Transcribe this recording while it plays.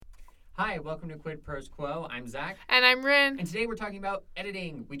Hi, welcome to Quid Pros Quo. I'm Zach. And I'm Rin. And today we're talking about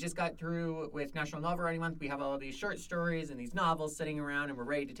editing. We just got through with National Novel Writing Month. We have all of these short stories and these novels sitting around, and we're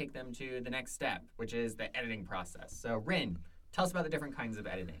ready to take them to the next step, which is the editing process. So, Rin, tell us about the different kinds of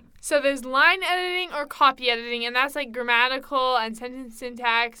editing. So there's line editing or copy editing, and that's like grammatical and sentence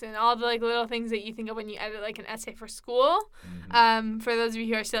syntax and all the like little things that you think of when you edit like an essay for school. For those of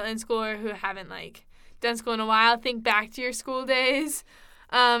you who are still in school or who haven't like done school in a while, think back to your school days.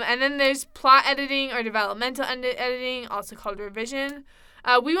 And then there's plot editing or developmental editing, also called revision.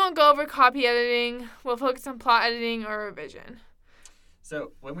 We won't go over copy editing. We'll focus on plot editing or revision.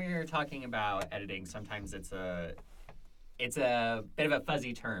 So when we're talking about editing, sometimes it's a bit of a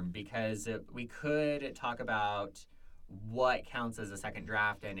fuzzy term because we could talk about what counts as a second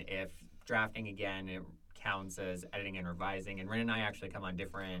draft and if drafting again it counts as editing and revising. And Rin and I actually come at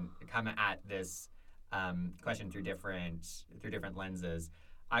this question through different lenses.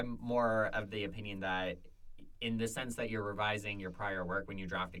 I'm more of the opinion that in the sense that you're revising your prior work when you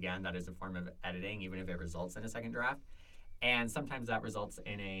draft again, that is a form of editing, even if it results in a second draft. And sometimes that results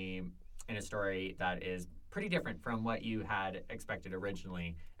in a story that is pretty different from what you had expected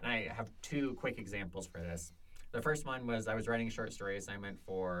originally. And I have two quick examples for this. The first one was I was writing a short story assignment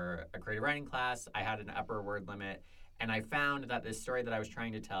for a creative writing class. I had an upper word limit. And I found that this story that I was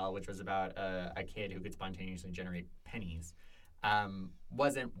trying to tell, which was about a kid who could spontaneously generate pennies,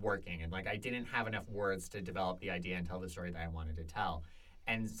 wasn't working. And I didn't have enough words to develop the idea and tell the story that I wanted to tell.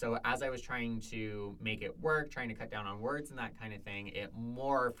 And so as I was trying to make it work, trying to cut down on words and that kind of thing, it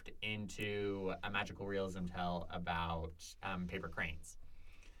morphed into a magical realism tale about paper cranes.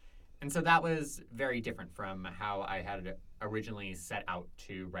 And so that was very different from how I had originally set out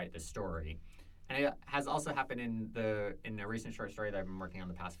to write the story. And it has also happened in a recent short story that I've been working on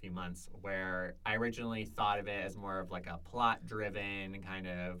the past few months, where I originally thought of it as more of like a plot-driven kind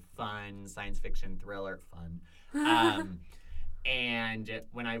of fun science fiction thriller and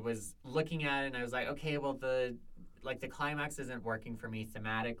when I was looking at it, and I was like, okay, well the climax isn't working for me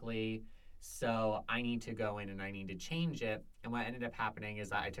thematically, so I need to go in and I need to change it. And what ended up happening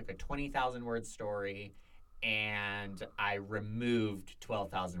is that I took a 20,000 word story and I removed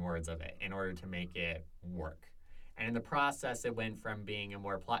 12,000 words of it in order to make it work. And in the process, it went from being a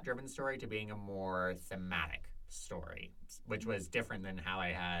more plot-driven story to being a more thematic story, which was different than how I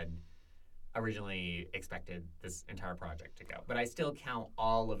had originally expected this entire project to go. But I still count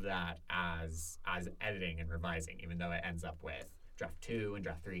all of that as editing and revising, even though it ends up with draft 2 and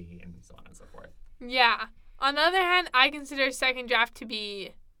draft 3 and so on and so forth. Yeah. On the other hand, I consider a second draft to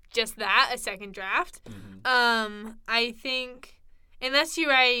be just that, a second draft. I think unless you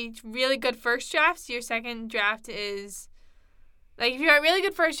write really good first drafts, your second draft is if you write really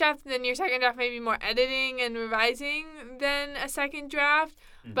good first draft, then your second draft may be more editing and revising than a second draft.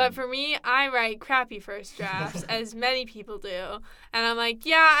 But for me, I write crappy first drafts, as many people do. And I'm like,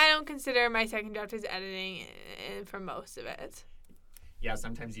 I don't consider my second draft as editing for most of it. Yeah,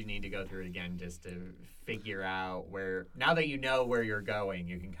 sometimes you need to go through it again just to figure out now that you know where you're going,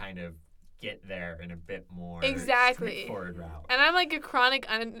 you can kind of get there in a bit more straightforward route. And I'm like a chronic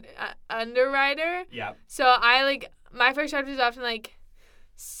underwriter. Yeah. So my first draft is often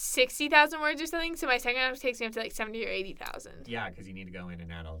 60,000 words or something, so my second draft takes me up to 70 or 80,000. Yeah, because you need to go in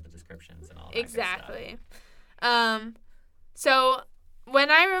and add all the descriptions and all that Exactly. good stuff. So when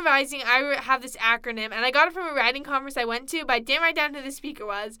I'm revising, I have this acronym, and I got it from a writing conference I went to, but I didn't write down who the speaker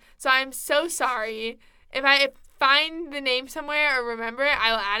was, so I'm so sorry. If I find the name somewhere or remember it,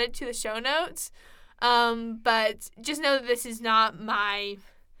 I will add it to the show notes. But just know that this is not my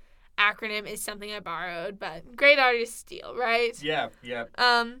acronym, is something I borrowed, but great artists steal, right? Yeah.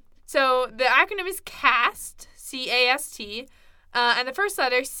 So the acronym is CAST, C-A-S-T, and the first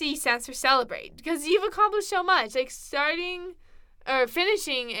letter, C, stands for celebrate, because you've accomplished so much. Starting or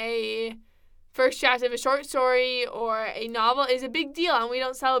finishing a first draft of a short story or a novel is a big deal, and we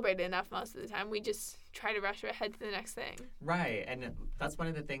don't celebrate it enough most of the time. We just try to rush ahead to the next thing. Right, and that's one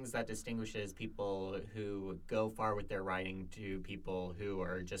of the things that distinguishes people who go far with their writing to people who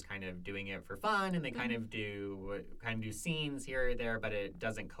are just kind of doing it for fun, and they kind of do scenes here or there, but it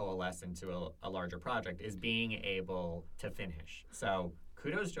doesn't coalesce into a larger project, is being able to finish. So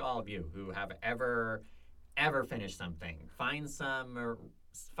kudos to all of you who have ever finished something. Find some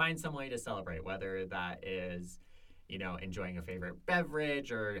way to celebrate, whether that is enjoying a favorite beverage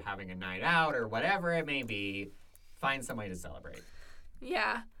or having a night out or whatever it may be. Find some way to celebrate.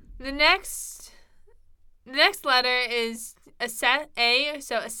 Yeah. The next letter is assess/ask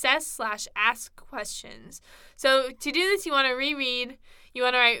questions. So to do this, you want to reread. You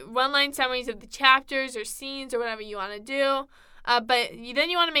want to write one-line summaries of the chapters or scenes or whatever you want to do. Then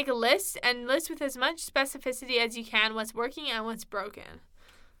you want to make a list and list with as much specificity as you can what's working and what's broken.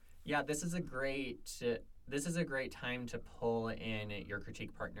 Yeah, this is a great time to pull in your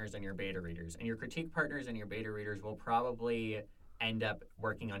critique partners and your beta readers. And your critique partners and your beta readers will probably end up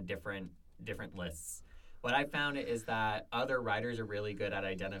working on different lists. What I found is that other writers are really good at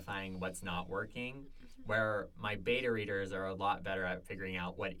identifying what's not working, where my beta readers are a lot better at figuring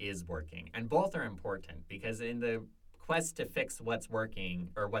out what is working. And both are important because in the quest to fix what's working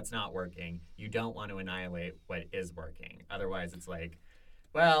or what's not working, you don't want to annihilate what is working. Otherwise, it's like,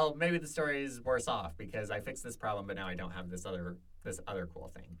 well, maybe the story is worse off because I fixed this problem, but now I don't have this other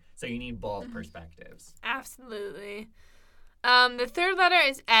cool thing. So you need both perspectives. Absolutely. The third letter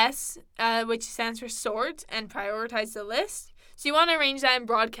is S, which stands for sort and prioritize the list. So you want to arrange that in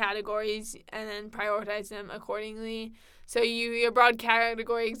broad categories and then prioritize them accordingly. So your broad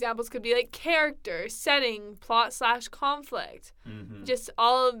category examples could be like character, setting, plot/conflict. Mm-hmm. Just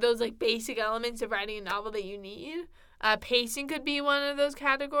all of those like basic elements of writing a novel that you need. Pacing could be one of those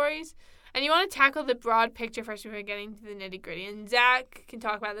categories. And you want to tackle the broad picture first before getting to the nitty-gritty. And Zach can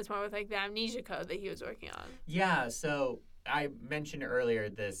talk about this more with like the Amnesia Code that he was working on. Yeah, so I mentioned earlier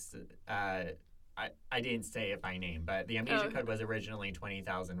this, I didn't say it by name, but the Amnesia Code was originally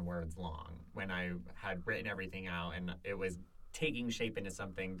 20,000 words long when I had written everything out, and it was taking shape into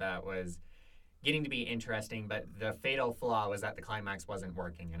something that was getting to be interesting, but the fatal flaw was that the climax wasn't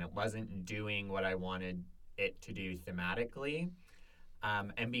working, and it wasn't doing what I wanted it to do thematically.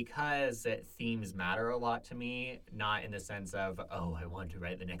 And because themes matter a lot to me, not in the sense of, oh, I want to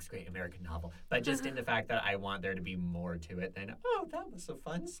write the next great American novel, but just in the fact that I want there to be more to it than, oh, that was a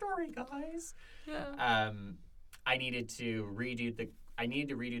fun story, guys. Yeah. I needed to redo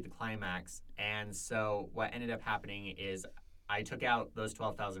the climax, and so what ended up happening is I took out those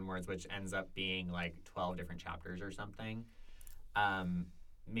 12,000 words, which ends up being like 12 different chapters or something.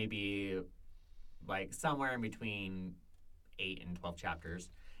 Maybe like somewhere in between 8 and 12 chapters,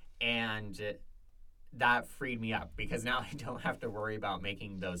 and that freed me up because now I don't have to worry about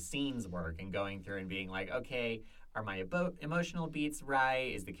making those scenes work and going through and being like, okay, are my emotional beats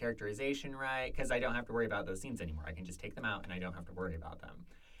right? Is the characterization right? Because I don't have to worry about those scenes anymore. I can just take them out and I don't have to worry about them.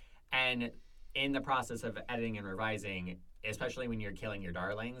 And in the process of editing and revising, especially when you're killing your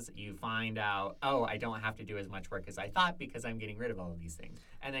darlings, you find out, oh, I don't have to do as much work as I thought because I'm getting rid of all of these things.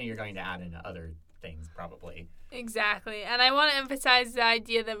 And then you're going to add in other things probably. Exactly. And I want to emphasize the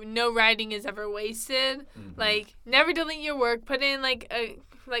idea that no writing is ever wasted. Mm-hmm. Like, never delete your work. Put in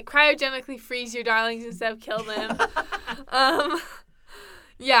cryogenically freeze your darlings instead of kill them.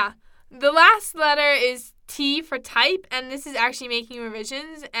 Yeah. The last letter is T for type, and this is actually making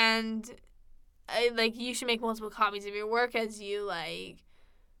revisions, and you should make multiple copies of your work as you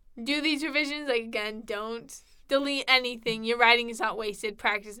do these revisions. Again, don't delete anything. Your writing is not wasted.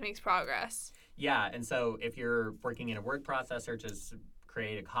 Practice makes progress. Yeah, and so if you're working in a word processor, just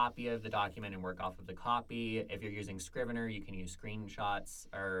create a copy of the document and work off of the copy. If you're using Scrivener, you can use screenshots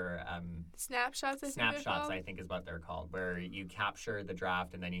or snapshots. I think is what they're called, where you capture the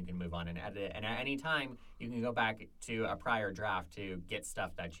draft and then you can move on and edit it. And at any time, you can go back to a prior draft to get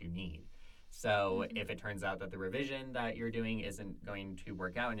stuff that you need. So if it turns out that the revision that you're doing isn't going to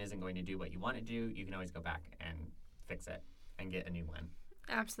work out and isn't going to do what you want it to do, you can always go back and fix it and get a new one.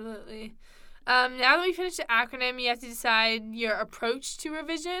 Absolutely. Now that we finished the acronym, you have to decide your approach to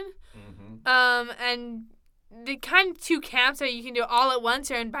revision. Mm-hmm. And the kind of two camps are you can do it all at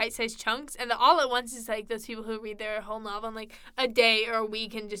once or in bite-sized chunks. And the all at once is those people who read their whole novel in a day or a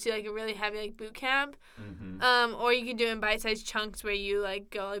week and just do a really heavy boot camp. Mm-hmm. Or you can do it in bite-sized chunks where you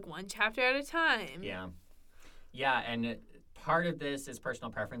go one chapter at a time. Yeah, and part of this is personal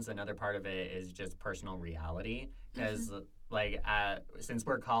preference. Another part of it is just personal reality. Because since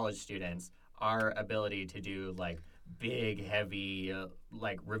we're college students, our ability to do big, heavy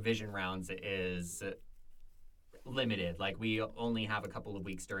revision rounds is limited. We only have a couple of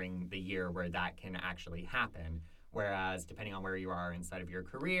weeks during the year where that can actually happen. Whereas depending on where you are inside of your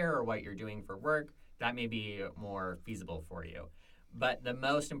career or what you're doing for work, that may be more feasible for you. But the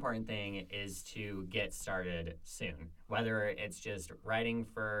most important thing is to get started soon. Whether it's just writing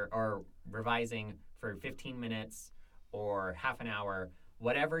or revising for 15 minutes or half an hour,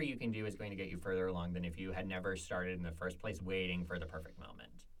 whatever you can do is going to get you further along than if you had never started in the first place waiting for the perfect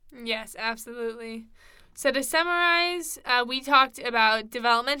moment. Yes, absolutely. So to summarize, we talked about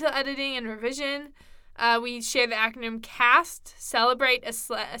developmental editing and revision. We share the acronym CAST, celebrate,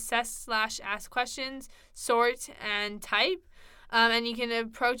 assess/ask questions, sort, and type. And you can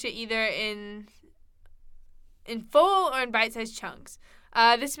approach it either in full or in bite-sized chunks.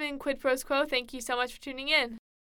 This has been Quid Pros Quo. Thank you so much for tuning in.